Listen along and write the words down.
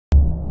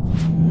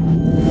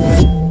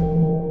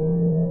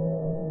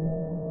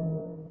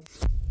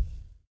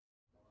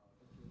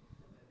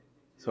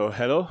So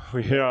hello,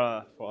 we're here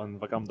on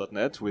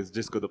VaKarM.net with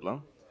Disco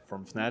doplan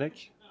from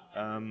Fnatic.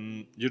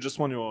 You just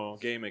won your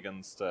game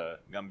against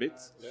Gambit.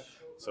 Yeah.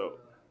 So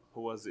who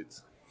was it?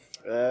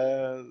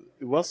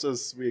 It was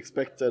as we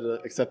expected,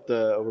 except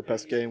the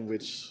overpass game,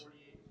 which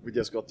we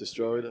just got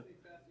destroyed.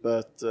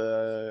 But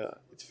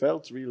it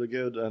felt really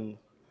good, and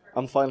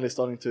I'm finally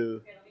starting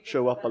to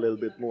show up a little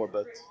bit more,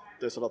 but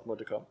there's a lot more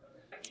to come.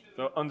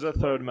 So on the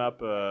third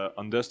map,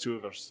 on Dust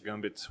 2 versus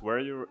Gambit, were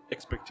you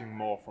expecting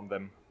more from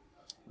them?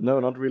 No,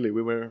 not really.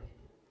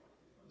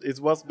 It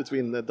was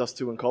between Dust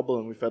 2 and Cobble,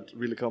 and we felt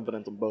really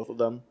confident on both of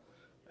them.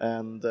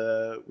 And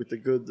with a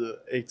good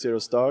 8-0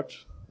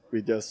 start,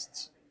 we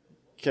just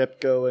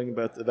kept going,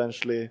 but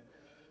eventually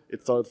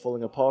it started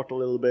falling apart a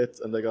little bit,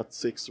 and they got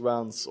 6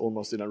 rounds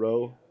almost in a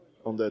row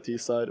on the T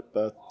side.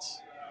 But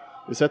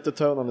we set the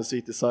tone on the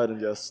CT side and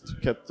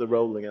just kept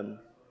rolling, and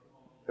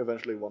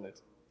eventually won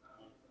it.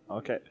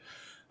 Okay.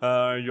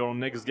 Your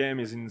next game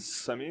is in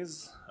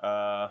semis.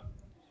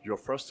 Your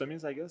first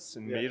semis, I guess,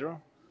 in Yeah. Major.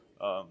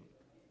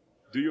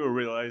 Do you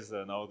realize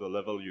now the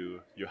level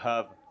you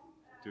have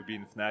to be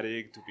in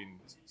Fnatic, to be in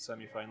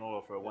semi-final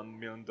of a $1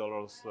 million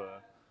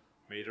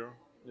Major?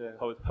 Yeah.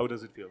 How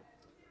does it feel?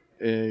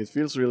 It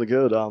feels really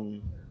good.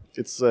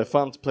 It's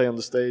fun to play on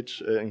the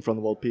stage in front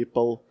of all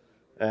people,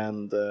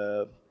 and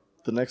the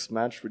next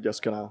match we're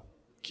just gonna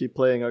keep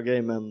playing our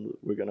game and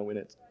we're gonna win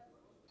it.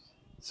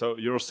 So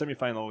your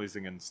semi-final is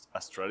against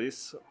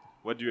Astralis.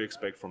 What do you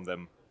expect from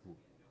them?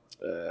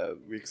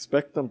 We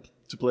expect them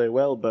to play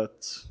well,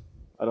 but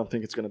I don't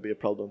think it's gonna be a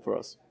problem for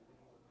us.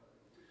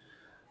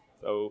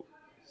 So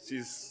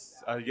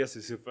I guess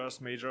it's your first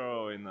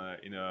major in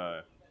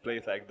a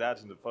place like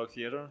that in the Folk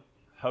Theater.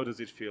 How does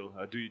it feel?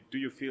 Do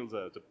you feel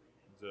the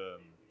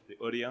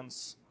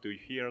audience? Do you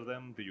hear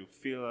them? Do you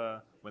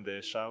feel when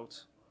they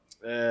shout?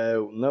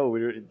 No,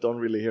 we don't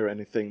really hear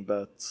anything,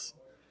 but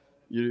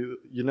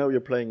you know you're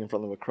playing in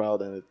front of a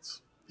crowd, and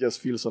it just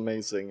feels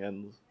amazing.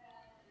 And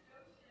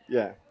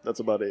yeah, that's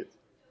about it.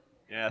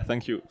 Yeah,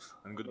 thank you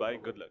and goodbye.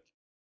 Good luck.